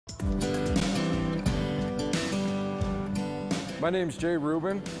My name's Jay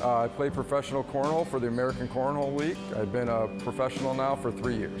Rubin. I play professional cornhole for the American Cornhole League. I've been a professional now for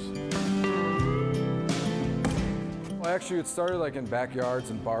 3 years. Well, actually, it started like in backyards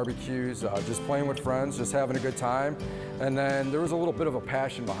and barbecues, just playing with friends, just having a good time. And then there was a little bit of a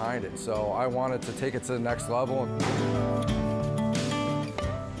passion behind it, so I wanted to take it to the next level.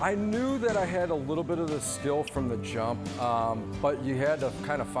 I knew that I had a little bit of the skill from the jump, but you had to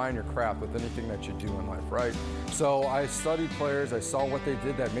kind of find your craft with anything that you do in life, right? So I studied players, I saw what they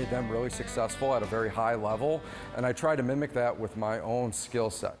did that made them really successful at a very high level, and I tried to mimic that with my own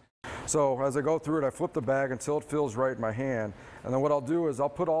skill set. So as I go through it, I flip the bag until it feels right in my hand, and then what I'll do is I'll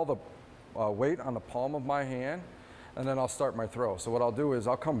put all the weight on the palm of my hand, and then I'll start my throw. So what I'll do is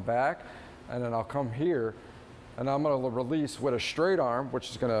I'll come back, and then I'll come here, and I'm going to release with a straight arm,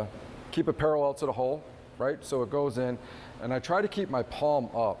 which is going to keep it parallel to the hole, right? So it goes in, and I try to keep my palm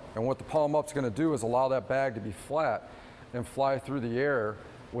up. And what the palm up's going to do is allow that bag to be flat and fly through the air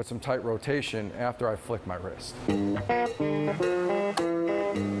with some tight rotation after I flick my wrist. You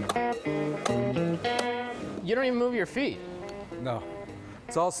don't even move your feet. No,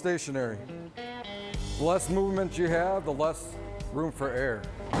 it's all stationary. The less movement you have, the less room for air.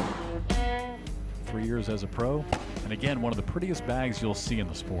 3 years as a pro, and again, one of the prettiest bags you'll see in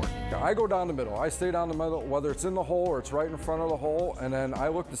the sport. I go down the middle. I stay down the middle, whether it's in the hole or it's right in front of the hole, and then I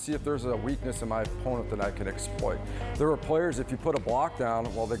look to see if there's a weakness in my opponent that I can exploit. There are players, if you put a block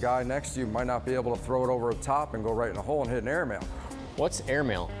down, well, the guy next to you might not be able to throw it over the top and go right in the hole and hit an airmail. What's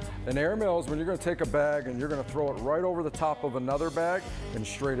airmail? An airmail is when you're going to take a bag and you're going to throw it right over the top of another bag and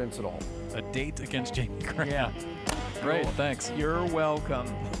straight into the hole. A date against Jamie Graham. Yeah. Great, thanks. You're welcome.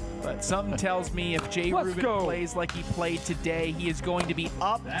 But something tells me if Jay Rubin plays like he played today, he is going to be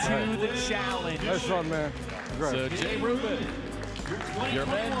up to the challenge. Nice run, man. So Jay Rubin, your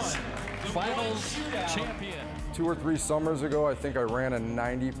men's finals champion. 2 or 3 summers ago, I think I ran a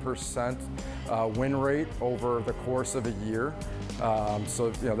 90% win rate over the course of a year.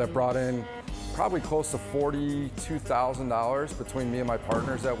 So that brought in probably close to $42,000 between me and my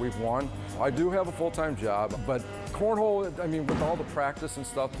partners that we've won. I do have a full-time job, but cornhole, I mean, with all the practice and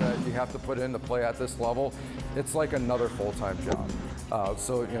stuff that you have to put in to play at this level, it's like another full-time job.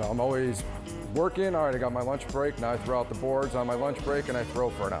 So, I'm always working. All right, I got my lunch break. Now I throw out the boards on my lunch break and I throw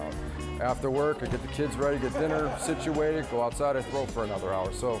for an hour. After work, I get the kids ready, get dinner situated, go outside, I throw for another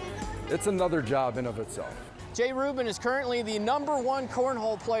hour. So it's another job in of itself. Jay Rubin is currently the #1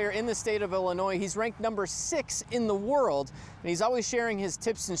 cornhole player in the state of Illinois. He's ranked #6 in the world, and he's always sharing his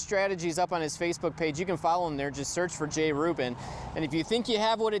tips and strategies up on his Facebook page. You can follow him there, just search for Jay Rubin. And if you think you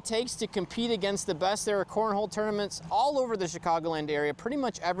have what it takes to compete against the best, there are cornhole tournaments all over the Chicagoland area, pretty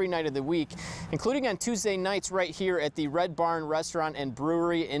much every night of the week, including on Tuesday nights right here at the Red Barn Restaurant and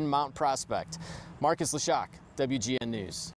Brewery in Mount Prospect. Marcus Leshock, WGN News.